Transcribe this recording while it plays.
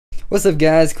What's up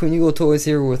guys, Queen Eagle Toys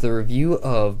here with a review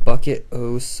of Bucket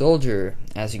O Soldier.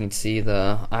 As you can see,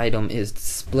 the item is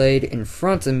displayed in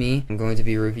front of me. I'm going to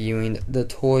be reviewing the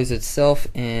toys itself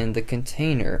and the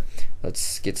container.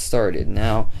 Let's get started.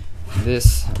 Now,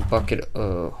 this Bucket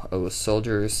O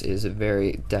Soldiers is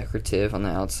very decorative on the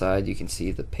outside. You can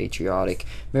see the patriotic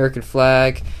American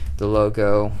flag, the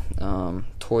logo,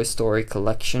 Toy Story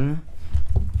collection,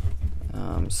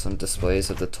 some displays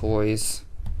of the toys.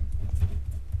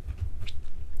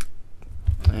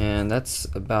 And that's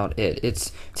about it.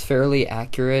 It's fairly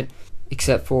accurate,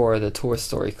 except for the Toy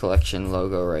Story collection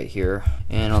logo right here.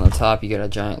 And on the top, you got a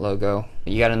giant logo.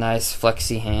 You got a nice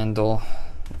flexi handle.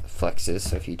 Flexes,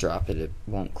 so if you drop it, it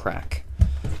won't crack.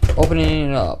 Opening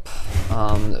it up,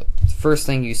 the first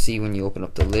thing you see when you open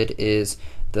up the lid is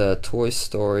the Toy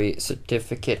Story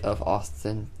certificate of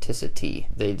authenticity.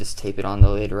 They just tape it on the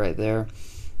lid right there,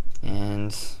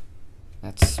 and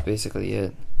that's basically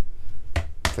it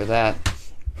for that.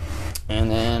 And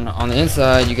then on the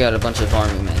inside, you got a bunch of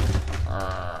army men.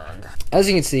 As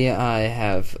you can see, I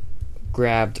have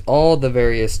grabbed all the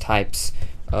various types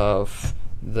of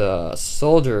the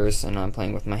soldiers, and I'm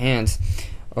playing with my hands.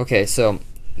 Okay, so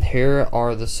here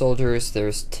are the soldiers.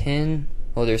 There's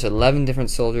 11 different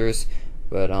soldiers,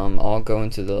 but I'll go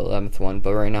into the 11th one.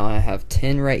 But right now I have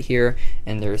 10 right here,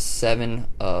 and there's 7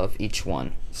 of each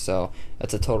one. So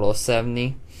that's a total of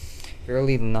 70.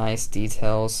 Fairly nice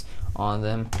details on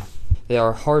them. They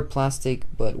are hard plastic,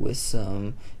 but with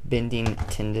some bending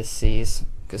tendencies,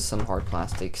 because some hard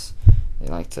plastics, they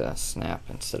like to snap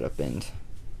instead of bend.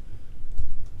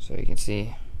 So you can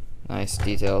see nice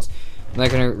details. I'm not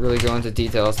going to really go into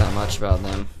details that much about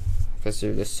them, because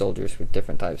they're just soldiers with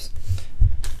different types.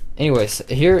 Anyways,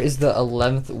 here is the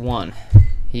 11th one.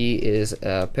 He is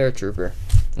a paratrooper.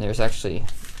 And there's actually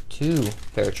 2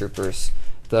 paratroopers,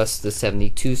 thus the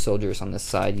 72 soldiers on the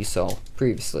side you saw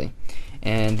previously.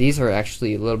 And these are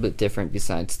actually a little bit different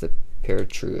besides the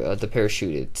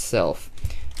parachute itself.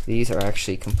 These are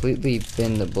actually completely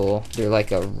bendable. They're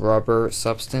like a rubber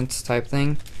substance type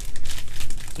thing.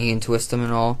 You can twist them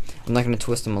and all. I'm not going to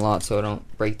twist them a lot so I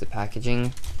don't break the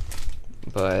packaging,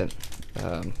 but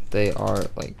they are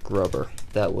like rubber.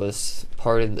 That was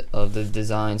part of the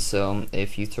design, so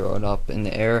if you throw it up in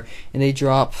the air and they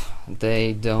drop,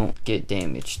 they don't get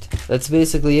damaged. That's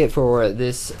basically it for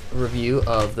this review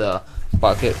of the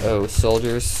Bucket O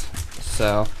Soldiers.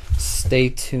 So stay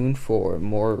tuned for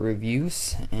more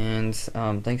reviews, and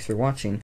thanks for watching.